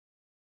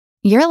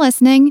You're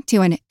listening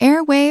to an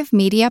Airwave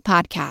Media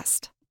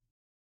Podcast.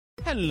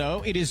 Hello,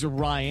 it is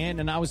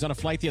Ryan, and I was on a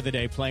flight the other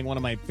day playing one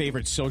of my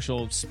favorite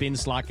social spin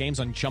slot games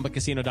on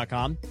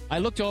ChumbaCasino.com. I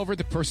looked over at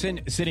the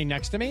person sitting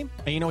next to me,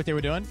 and you know what they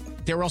were doing?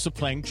 They were also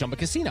playing Chumba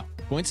Casino.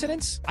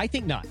 Coincidence? I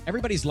think not.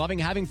 Everybody's loving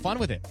having fun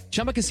with it.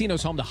 Chumba Casino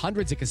is home to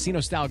hundreds of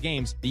casino-style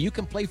games that you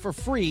can play for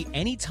free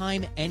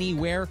anytime,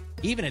 anywhere,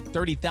 even at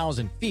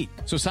 30,000 feet.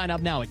 So sign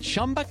up now at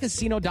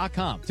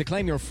ChumbaCasino.com to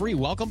claim your free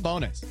welcome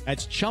bonus.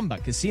 That's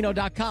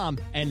ChumbaCasino.com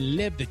and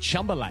live the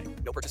Chumba life.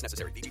 No purchase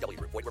necessary. VGW.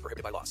 Void where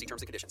prohibited by law. See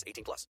terms and conditions.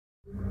 18+.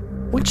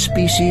 What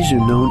species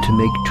are known to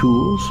make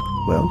tools?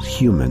 Well,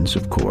 humans,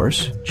 of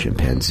course,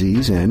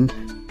 chimpanzees, and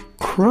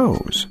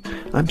crows.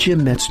 I'm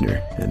Jim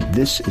Metzner, and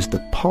this is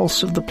the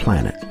Pulse of the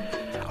Planet.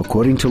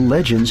 According to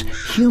legends,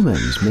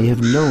 humans may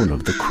have known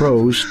of the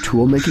crow's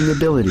tool-making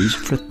abilities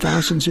for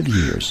thousands of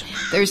years.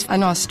 There's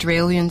an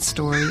Australian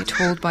story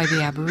told by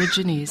the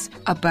Aborigines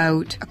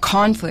about a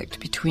conflict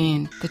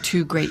between the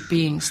two great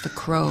beings, the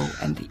crow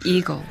and the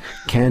eagle.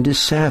 Candace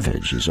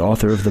Savage is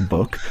author of the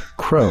book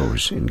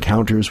Crows,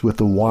 Encounters with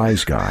the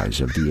Wise Guys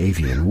of the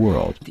Avian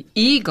World. The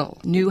eagle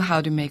knew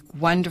how to make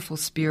wonderful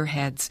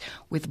spearheads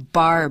with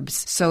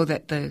barbs so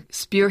that the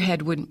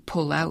spearhead wouldn't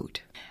pull out.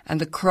 And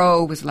the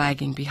crow was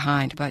lagging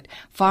behind, but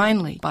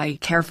finally, by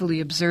carefully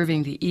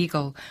observing the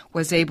eagle,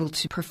 was able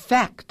to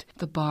perfect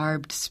the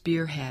barbed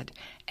spearhead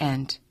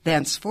and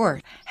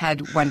thenceforth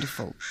had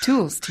wonderful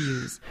tools to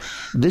use.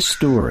 This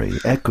story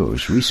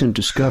echoes recent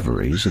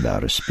discoveries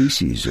about a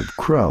species of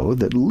crow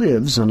that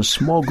lives on a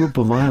small group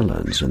of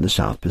islands in the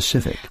South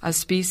Pacific. A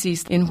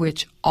species in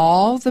which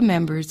all the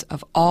members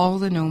of all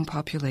the known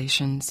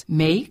populations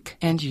make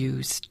and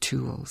use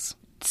tools.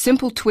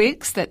 Simple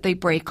twigs that they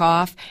break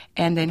off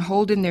and then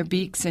hold in their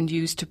beaks and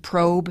use to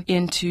probe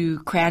into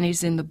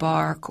crannies in the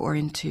bark or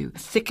into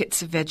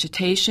thickets of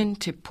vegetation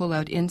to pull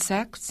out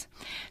insects.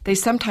 They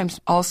sometimes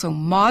also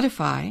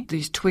modify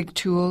these twig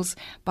tools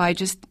by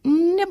just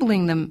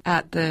nibbling them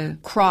at the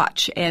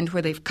crotch end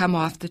where they've come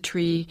off the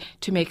tree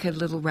to make a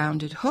little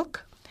rounded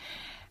hook.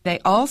 They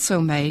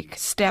also make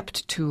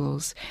stepped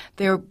tools.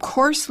 They're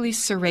coarsely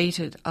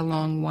serrated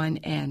along one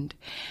end.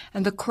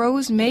 And the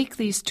crows make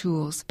these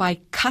tools by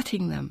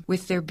cutting them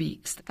with their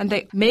beaks. And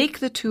they make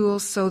the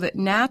tools so that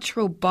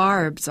natural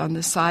barbs on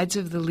the sides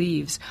of the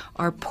leaves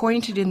are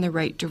pointed in the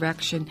right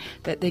direction,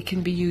 that they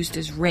can be used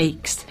as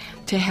rakes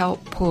to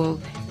help pull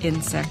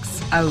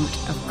insects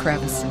out of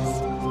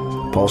crevices.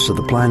 Pulse of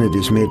the Planet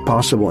is made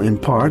possible in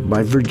part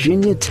by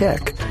Virginia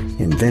Tech,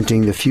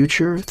 inventing the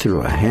future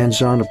through a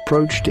hands-on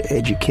approach to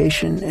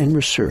education and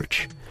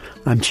research.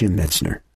 I'm Jim Metzner.